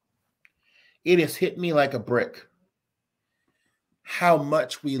 it has hit me like a brick how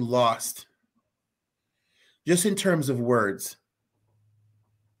much we lost just in terms of words.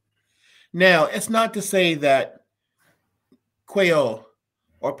 Now, it's not to say that Creole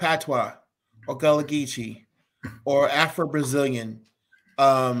or Patois or Gullah Geechee or Afro-Brazilian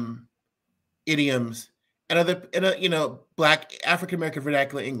idioms and other, Black African-American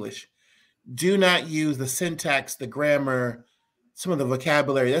vernacular English do not use the syntax, the grammar, some of the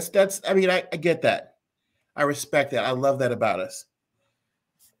vocabulary. I get that. I respect that. I love that about us.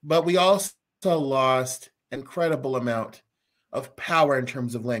 But we also lost an incredible amount of power in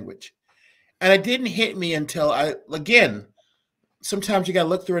terms of language. And it didn't hit me until sometimes you got to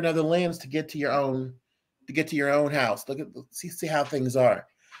look through another lens to get to your own house. See how things are.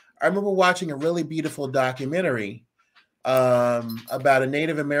 I remember watching a really beautiful documentary about a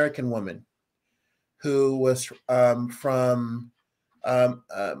Native American woman who was from the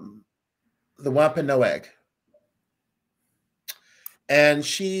Wampanoag. And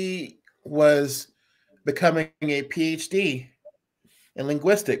she was becoming a PhD in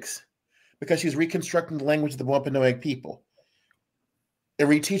linguistics because she was reconstructing the language of the Wampanoag people and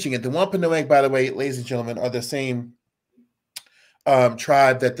reteaching it. The Wampanoag, by the way, ladies and gentlemen, are the same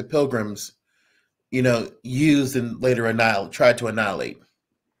tribe that the Pilgrims, used and later tried to annihilate.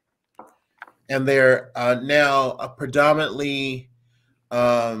 And they're now predominantly,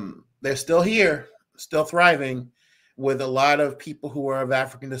 they're still here, still thriving, with a lot of people who are of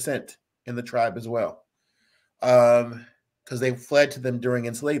African descent in the tribe as well, because they fled to them during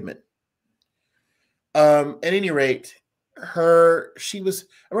enslavement. At any rate, I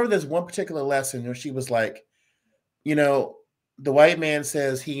remember there's one particular lesson where she was like, the white man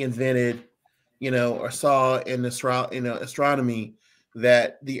says he invented, or saw in astronomy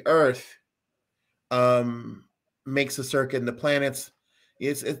that the Earth makes a circuit and the planets,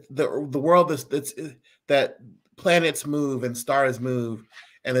 the world is that planets move and stars move,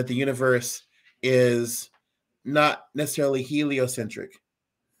 and that the universe is not necessarily heliocentric,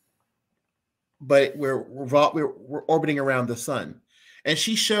 but we're orbiting around the sun. And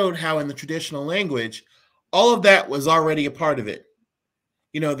she showed how in the traditional language, all of that was already a part of it.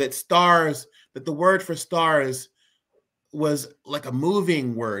 That the word for stars was like a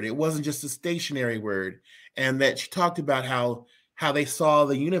moving word. It wasn't just a stationary word. And that she talked about how they saw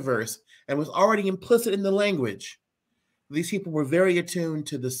the universe and was already implicit in the language. These people were very attuned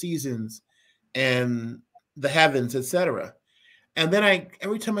to the seasons and the heavens, etc. And then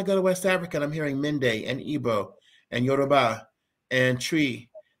every time I go to West Africa, I'm hearing Mende and Igbo and Yoruba and Tree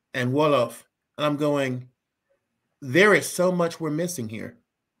and Wolof. And I'm going, there is so much we're missing here.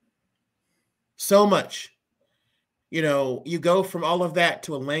 So much. You go from all of that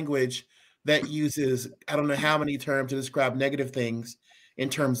to a language that uses, I don't know how many terms to describe negative things in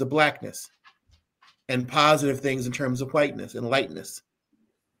terms of Blackness and positive things in terms of whiteness and lightness.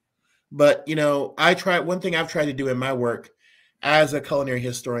 But, one thing I've tried to do in my work as a culinary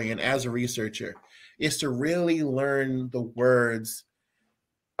historian, as a researcher, is to really learn the words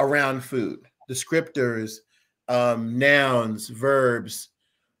around food, descriptors, nouns, verbs,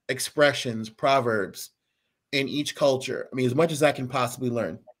 expressions, proverbs in each culture. I mean, as much as I can possibly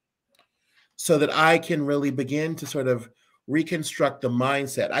learn, so that I can really begin to sort of reconstruct the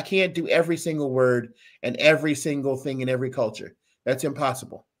mindset. I can't do every single word and every single thing in every culture. That's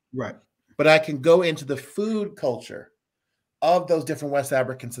impossible. Right. But I can go into the food culture of those different West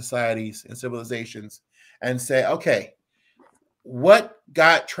African societies and civilizations and say, okay, what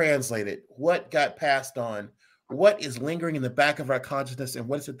got translated? What got passed on? what is lingering in the back of our consciousness and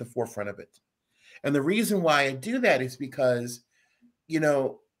what's at the forefront of it. And the reason why I do that is because,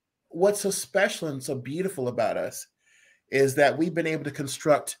 what's so special and so beautiful about us is that we've been able to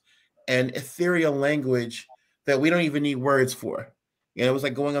construct an ethereal language that we don't even need words for. It was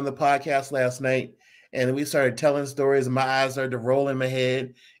like going on the podcast last night, and we started telling stories, and my eyes started to roll in my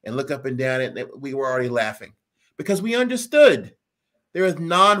head and look up and down, and we were already laughing because we understood. There is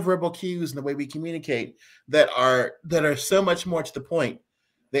nonverbal cues in the way we communicate that are so much more to the point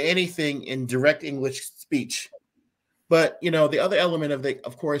than anything in direct English speech. But the other element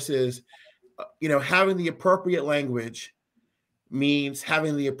of course, is having the appropriate language means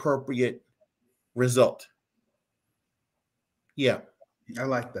having the appropriate result. Yeah. I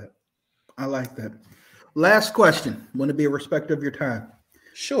like that. Last question. Want to be a respecter of your time.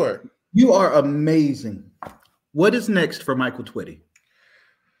 Sure. You are amazing. What is next for Michael Twitty?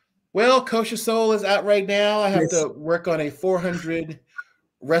 Well, Kosher Soul is out right now. I have to work on a 400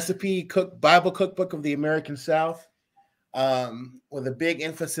 recipe Bible cookbook of the American South, with a big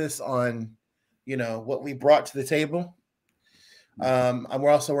emphasis on, what we brought to the table. We're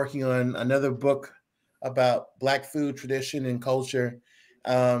also working on another book about Black food tradition and culture,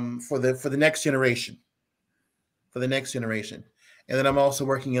 for the next generation. And then I'm also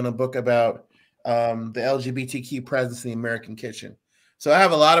working on a book about the LGBTQ presence in the American kitchen. So I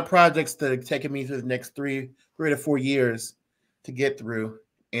have a lot of projects that are taking me through the next 3 to 4 years to get through.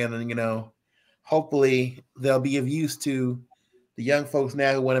 And, hopefully they'll be of use to the young folks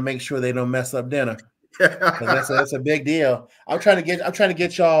now who want to make sure they don't mess up dinner. That's a big deal. I'm trying to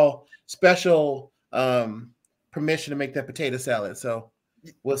get y'all special permission to make that potato salad. So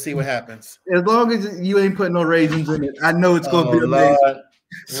we'll see what happens. As long as you ain't putting no raisins in it, I know it's going to be amazing.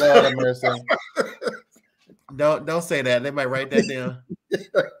 Lord have mercy. Don't say that. They might write that down.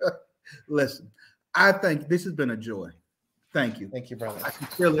 Listen, I think this has been a joy. Thank you. Thank you, brother. I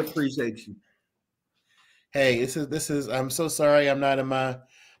sincerely appreciate you. Hey, this is. I'm so sorry I'm not in my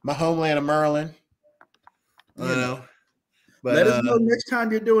homeland of Maryland. But let us know next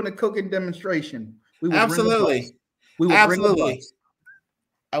time you're doing a cooking demonstration. We will absolutely. Absolutely.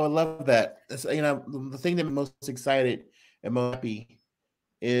 I would love that. The thing that I'm most excited and most happy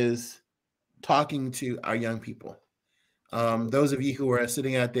is talking to our young people. Those of you who are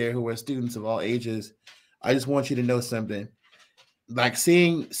sitting out there who are students of all ages, I just want you to know something. Like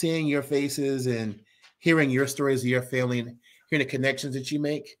seeing your faces and hearing your stories of your family and hearing the connections that you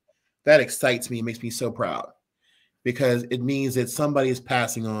make, that excites me. It makes me so proud because it means that somebody is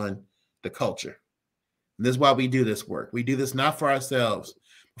passing on the culture. And this is why we do this work. We do this not for ourselves,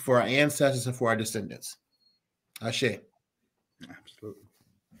 but for our ancestors and for our descendants. Ashe. Absolutely.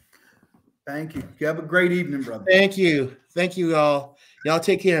 Thank you. You have a great evening, brother. Thank you. Thank you, all. Y'all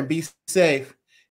take care and be safe.